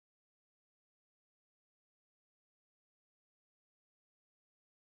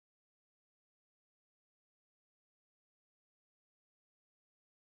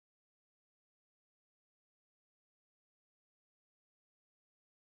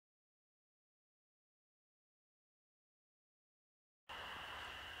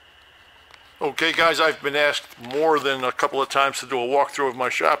Okay guys, I've been asked more than a couple of times to do a walkthrough of my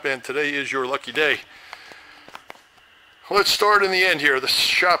shop, and today is your lucky day. Let's start in the end here. The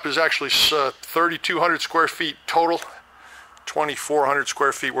shop is actually 3,200 square feet total, 2,400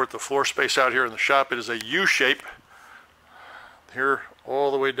 square feet worth of floor space out here in the shop. It is a U-shape, here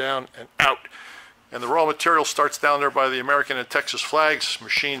all the way down and out. And the raw material starts down there by the American and Texas flags,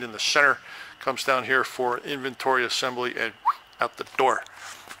 machined in the center, comes down here for inventory assembly and out the door.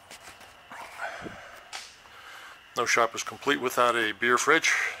 No shop is complete without a beer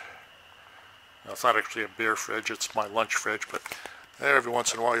fridge. Now, it's not actually a beer fridge, it's my lunch fridge, but every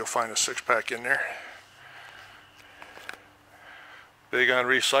once in a while you'll find a six-pack in there. Big on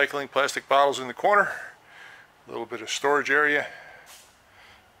recycling, plastic bottles in the corner, a little bit of storage area,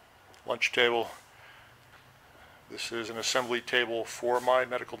 lunch table. This is an assembly table for my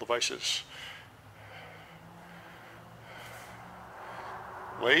medical devices.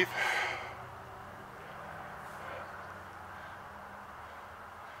 Lathe.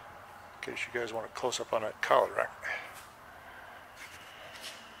 In case you guys want a close-up on that collar rack.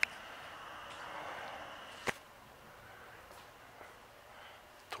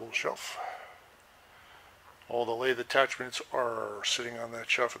 Tool shelf. All the lathe attachments are sitting on that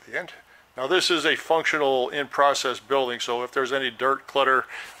shelf at the end. Now this is a functional in-process building, so if there's any dirt, clutter,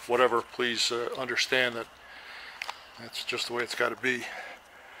 whatever, please understand that that's just the way it's got to be.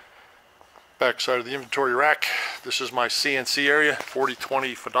 Back side of the inventory rack. This is my CNC area,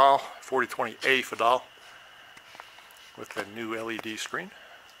 4020 Fadal, 4020A Fadal, with the new LED screen.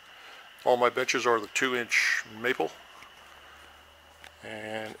 All my benches are the 2-inch maple,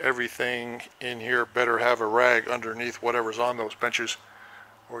 and everything in here better have a rag underneath whatever's on those benches,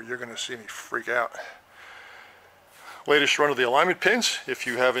 or you're going to see me freak out. Latest run of the alignment pins. If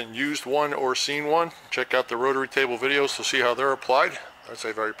you haven't used one or seen one, check out the rotary table videos to see how they're applied. That's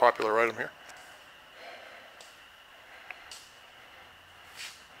a very popular item here.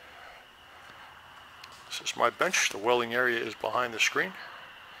 This is my bench. The welding area is behind the screen.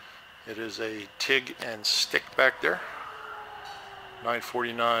 It is a TIG and stick back there.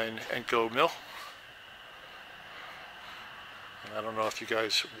 949 Enco mill. And I don't know if you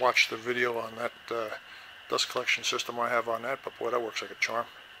guys watched the video on that dust collection system I have on that, but boy, that works like a charm.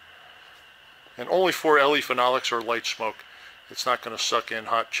 And only for LE phenolics or light smoke. It's not going to suck in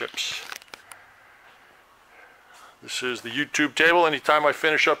hot chips. This is the YouTube table. Anytime I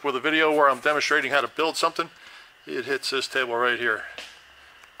finish up with a video where I'm demonstrating how to build something, it hits this table right here.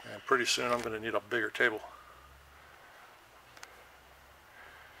 And pretty soon I'm going to need a bigger table.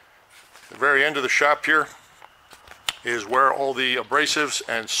 The very end of the shop here is where all the abrasives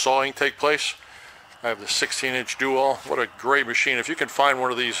and sawing take place. I have the 16-inch Dual. What a great machine. If you can find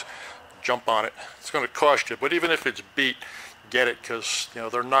one of these, jump on it. It's going to cost you, but even if it's beat, get it, because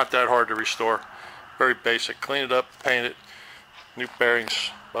they're not that hard to restore. Very basic. Clean it up, paint it, new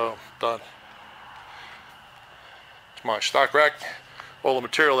bearings, boom, done. It's my stock rack. All the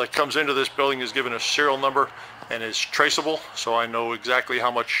material that comes into this building is given a serial number and is traceable, so I know exactly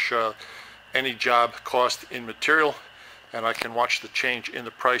how much any job cost in material, and I can watch the change in the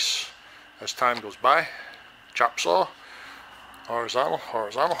price as time goes by. Chop saw, horizontal,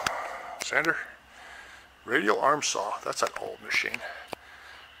 horizontal, sander, radial arm saw. That's an old machine.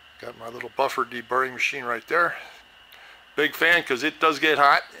 Got my little buffer deburring machine right there. Big fan because it does get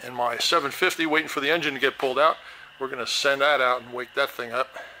hot, and my 750 waiting for the engine to get pulled out. We're going to send that out and wake that thing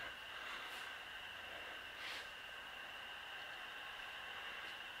up.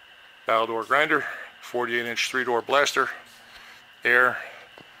 Bow door grinder, 48-inch 3-door blaster, air,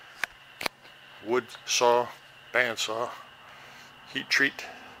 wood saw, bandsaw, heat treat.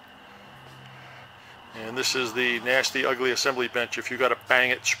 And this is the nasty, ugly assembly bench. If you got to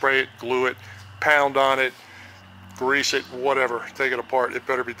bang it, spray it, glue it, pound on it, grease it, whatever, take it apart, it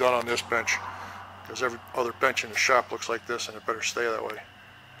better be done on this bench, because every other bench in the shop looks like this, and it better stay that way.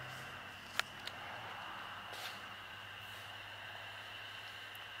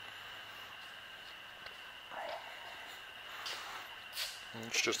 And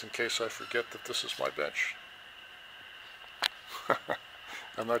it's just in case I forget that this is my bench.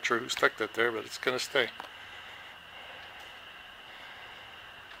 I'm not sure who stuck that there, but it's going to stay.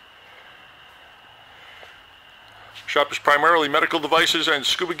 Shop is primarily medical devices and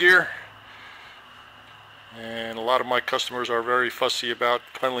scuba gear. And a lot of my customers are very fussy about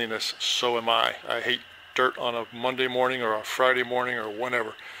cleanliness. So am I. I hate dirt on a Monday morning or a Friday morning or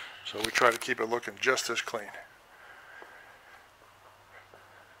whenever. So we try to keep it looking just as clean.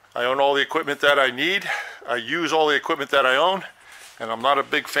 I own all the equipment that I need. I use all the equipment that I own. And I'm not a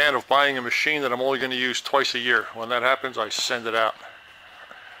big fan of buying a machine that I'm only going to use twice a year. When that happens, I send it out.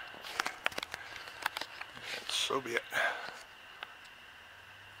 So be it.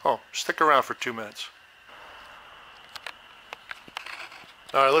 Oh, stick around for 2 minutes.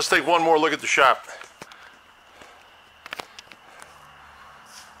 All right, let's take one more look at the shop.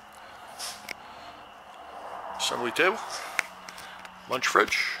 Assembly table, lunch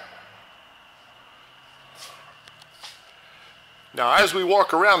fridge. Now, as we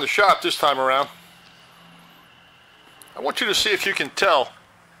walk around the shop this time around, I want you to see if you can tell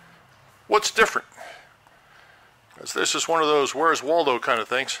what's different. Because this is one of those Where's Waldo kind of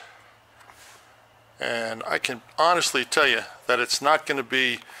things. And I can honestly tell you that it's not going to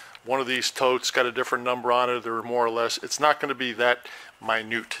be one of these totes got a different number on it or more or less. It's not going to be that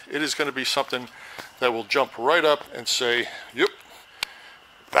minute. It is going to be something that will jump right up and say, yep,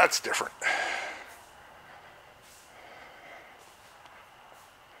 that's different.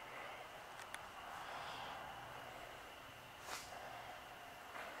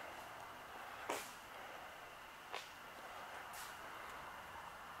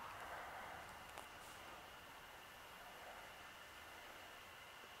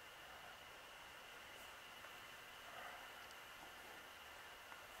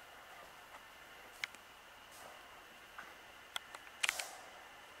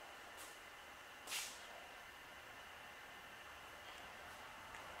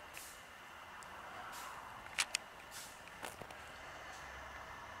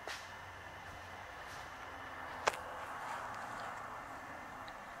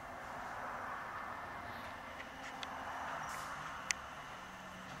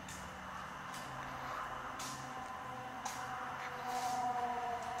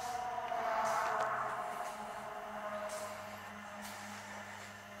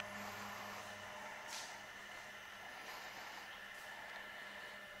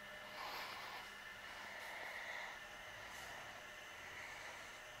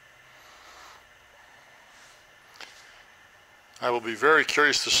 I will be very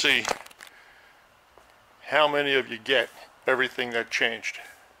curious to see how many of you get everything that changed.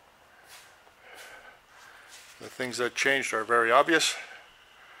 The things that changed are very obvious,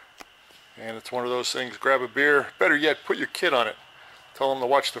 and it's one of those things, grab a beer, better yet, put your kid on it. Tell them to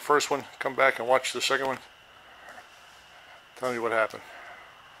watch the first one, come back and watch the second one. Tell me what happened.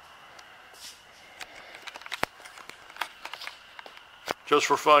 Just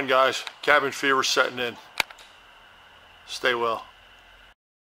for fun, guys, cabin fever setting in. Stay well.